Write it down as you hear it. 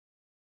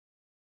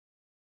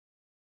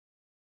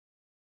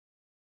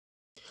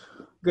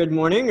Good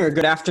morning or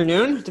good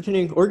afternoon,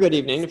 or good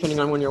evening, depending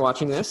on when you're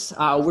watching this.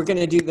 We're going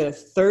to do the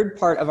third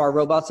part of our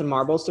robots and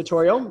marbles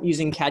tutorial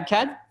using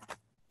cadCAD.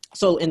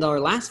 So in our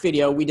last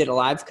video, we did a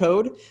live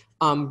code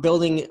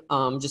building,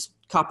 just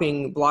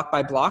copying block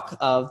by block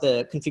of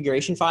the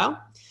configuration file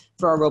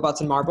for our robots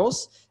and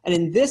marbles. And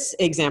in this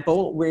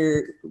example,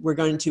 we're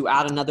going to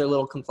add another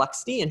little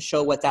complexity and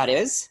show what that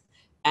is,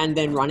 and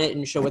then run it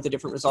and show what the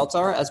different results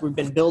are, as we've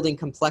been building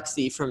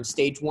complexity from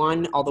stage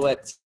 1 all the way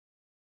up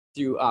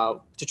through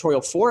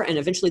tutorial 4, and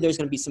eventually there's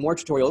going to be some more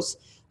tutorials.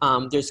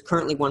 There's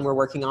currently one we're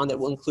working on that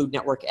will include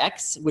Network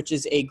X, which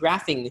is a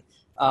graph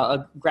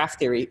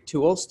theory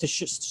tools to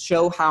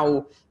show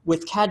how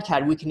with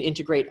cadCAD we can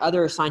integrate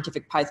other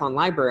scientific Python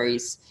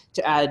libraries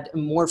to add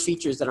more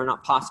features that are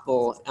not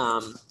possible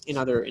in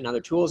other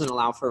tools and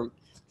allow for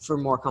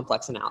more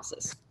complex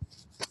analysis.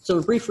 So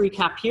a brief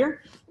recap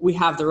here. We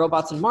have the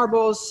robots and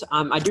marbles.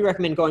 I do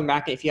recommend going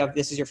back if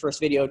this is your first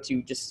video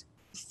to just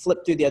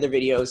flip through the other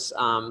videos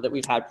that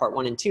we've had, part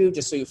 1 and 2,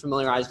 just so you're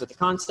familiarized with the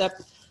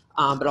concept.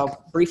 But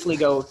I'll briefly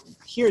go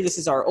here. This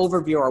is our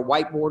overview, our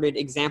whiteboarded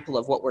example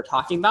of what we're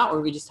talking about,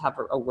 where we just have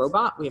a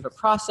robot, we have a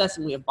process,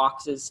 and we have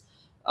boxes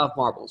of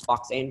marbles,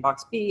 box A and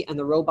box B, and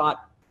the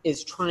robot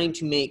is trying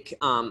to make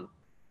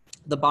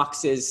the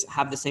boxes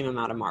have the same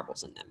amount of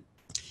marbles in them.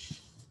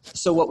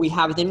 So what we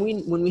have then,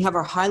 when we have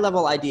our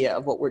high-level idea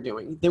of what we're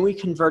doing, then we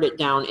convert it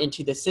down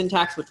into the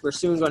syntax, which we're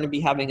soon going to be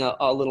having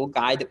a little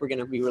guide that we're going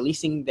to be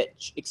releasing that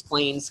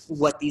explains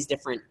what these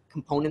different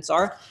components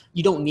are.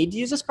 You don't need to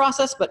use this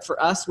process, but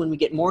for us, when we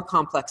get more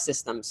complex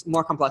systems,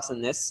 more complex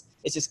than this,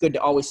 it's just good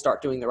to always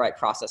start doing the right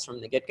process from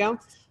the get-go.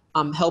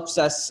 Helps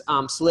us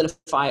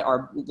solidify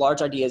our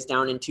large ideas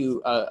down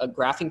into a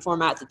graphing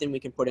format that then we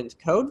can put into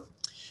code.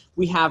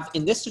 We have,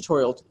 in this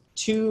tutorial,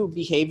 2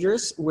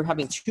 behaviors. We're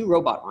having 2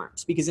 robot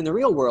arms, because in the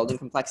real world in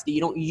complexity, you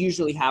don't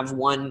usually have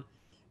one.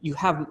 You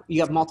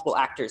have multiple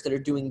actors that are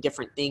doing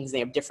different things. They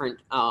have different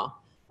thought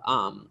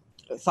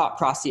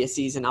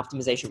processes and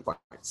optimization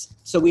points.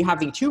 So we're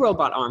having 2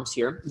 robot arms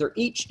here. They're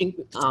each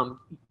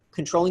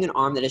controlling an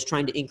arm that is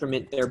trying to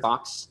increment their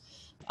box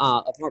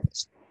of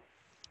marbles.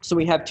 So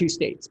we have 2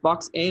 states,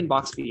 box A and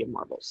box B of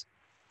marbles.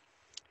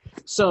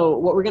 So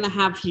what we're going to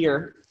have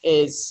here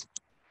is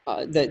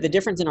the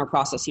difference in our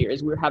process here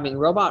is we're having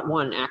robot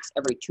 1 acts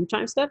every 2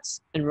 time steps,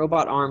 and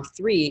robot arm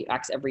 3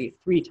 acts every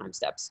 3 time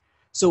steps.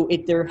 So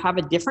they have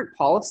a different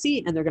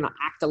policy, and they're going to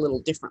act a little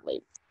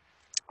differently.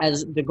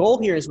 As the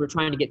goal here is we're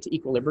trying to get to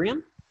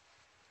equilibrium,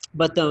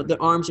 but the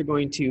arms are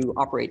going to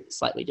operate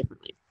slightly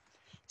differently.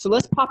 So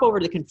let's pop over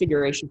to the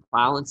configuration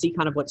file and see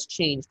kind of what's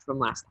changed from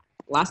last time.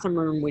 Last time,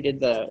 remember, we did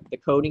the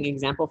coding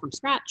example from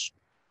scratch.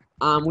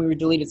 We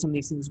deleted some of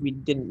these things we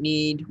didn't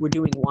need. We're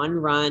doing 1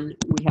 run.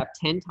 We have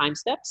 10 time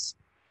steps.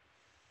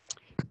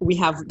 We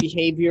have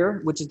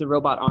behavior, which is the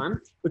robot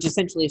arm, which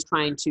essentially is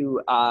trying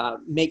to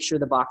make sure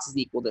the boxes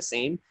equal the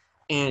same.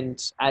 And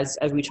as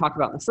we talked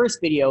about in the first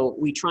video,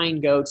 we try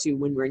and go to,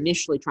 when we're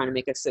initially trying to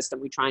make a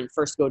system, we try and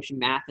first go to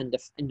math and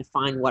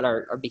define what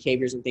our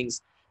behaviors and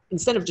things,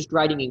 instead of just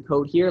writing in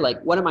code here, like,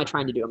 what am I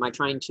trying to do? Am I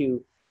trying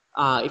to,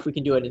 if we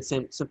can do it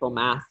in simple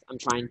math, I'm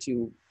trying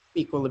to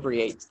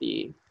equilibrate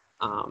the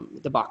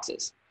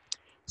boxes.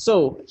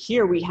 So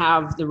here we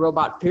have the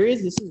robot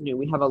periods. This is new.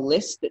 We have a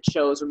list that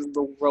shows,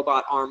 remember,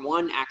 robot arm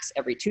 1 acts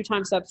every 2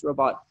 time steps,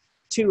 robot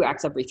 2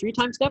 acts every 3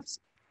 time steps,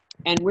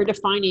 and we're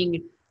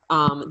defining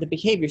the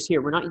behaviors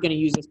here. We're not going to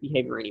use this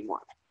behavior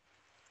anymore,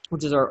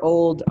 which is our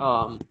old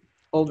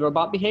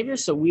robot behavior.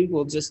 So we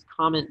will just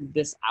comment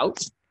this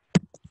out.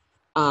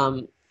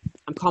 I'm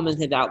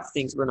commented out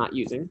things we're not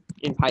using.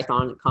 In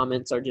Python,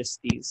 comments are just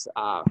these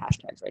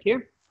hashtags right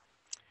here.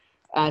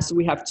 So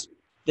we have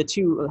the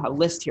 2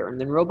 list here, and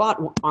then robot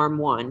arm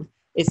 1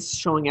 is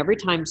showing every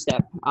time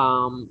step.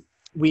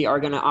 We are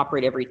going to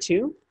operate every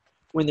 2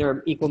 when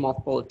they're equal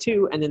multiple of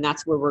 2, and then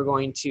that's where we're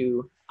going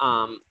to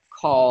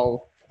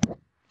call.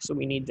 So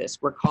we need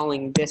this. We're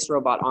calling this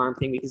robot arm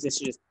thing because this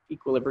just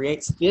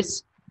equilibrates.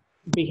 This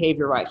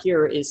behavior right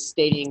here is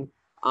stating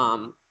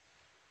that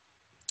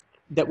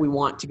we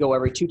want to go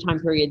every 2 time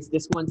periods.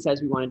 This one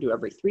says we want to do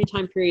every 3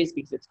 time periods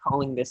because it's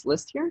calling this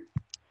list here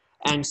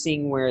and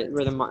seeing where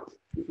the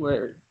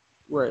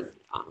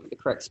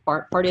correct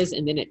part is,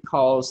 and then it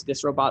calls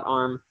this robot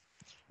arm,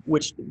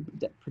 which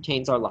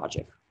pertains our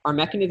logic. Our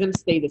mechanisms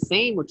stay the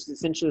same, which is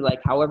essentially like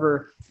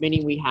however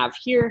many we have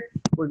here,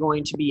 we're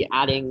going to be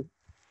adding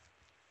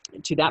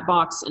to that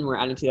box, and we're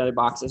adding to the other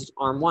boxes.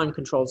 Arm 1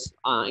 controls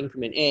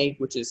increment A,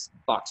 which is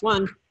box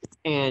 1,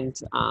 and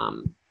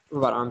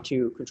robot arm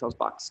 2 controls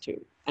box 2.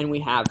 And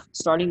we have,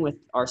 starting with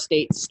our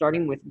states,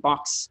 starting with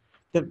box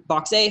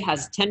A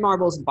has 10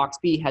 marbles, and box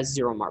B has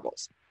 0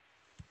 marbles.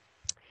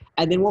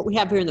 And then what we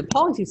have here in the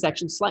policy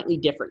section is slightly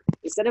different.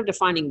 Instead of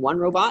defining 1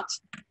 robot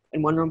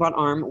and 1 robot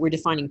arm, we're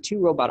defining 2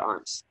 robot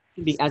arms,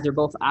 as they're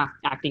both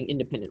acting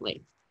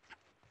independently.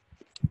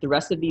 The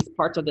rest of these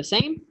parts are the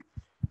same.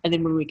 And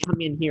then when we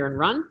come in here and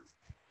run,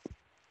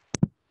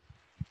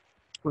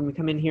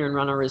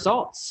 our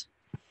results,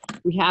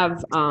 We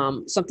have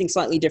something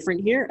slightly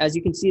different here. As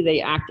you can see,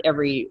 they act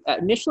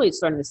initially it's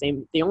starting the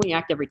same, they only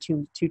act every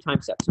two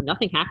time steps. So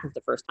nothing happens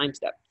the first time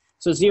step.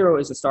 So 0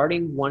 is the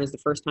starting, 1 is the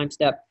first time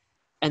step.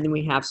 And then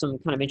we have some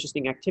kind of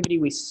interesting activity.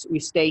 We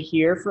stay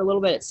here for a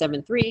little bit at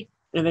 7-3,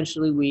 and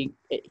eventually we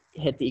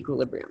hit the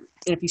equilibrium.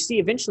 And if you see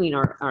eventually in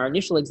our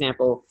initial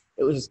example,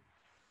 it was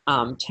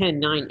 10,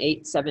 9,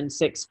 8, 7,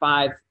 6,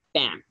 5,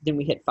 bam, then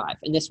we hit 5.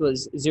 And this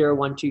was 0,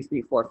 1, 2,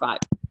 3, 4, 5.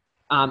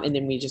 And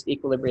then we just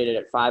equilibrated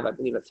at 5, I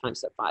believe, at time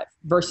step 5.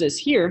 Versus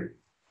here,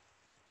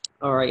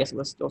 or I guess it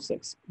was still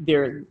 6,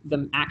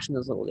 the action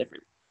is a little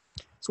different.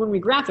 So when we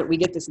graph it, we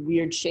get this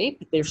weird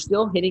shape. They're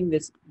still hitting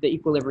the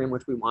equilibrium,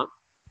 which we want,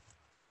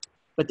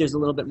 but there's a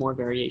little bit more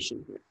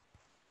variation here.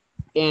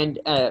 And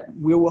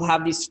we will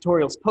have these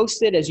tutorials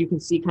posted, as you can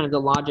see kind of the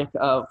logic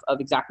of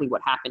exactly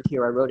what happened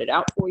here. I wrote it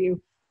out for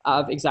you,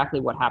 of exactly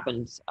what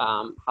happened,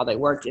 how they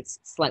worked. It's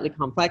slightly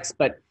complex,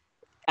 but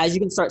as you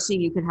can start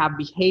seeing, you can have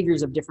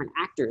behaviors of different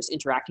actors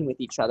interacting with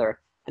each other,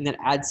 and then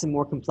add some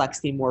more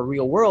complexity, more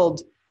real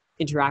world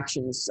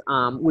interactions,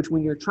 which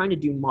when you're trying to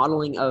do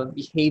modeling of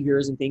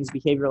behaviors and things,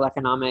 behavioral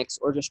economics,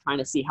 or just trying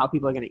to see how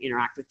people are going to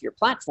interact with your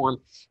platform,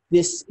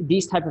 these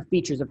type of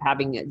features of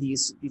having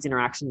these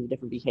interactions and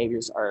different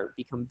behaviors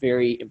become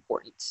very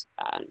important.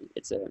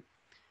 It's a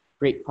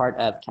great part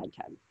of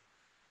cadCAD.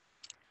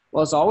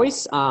 Well, as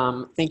always,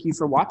 thank you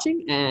for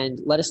watching,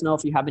 and let us know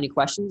if you have any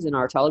questions in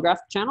our Telegraph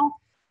channel.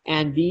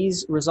 And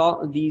this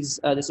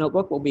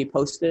notebook will be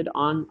posted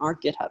on our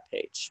GitHub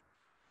page.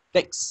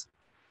 Thanks.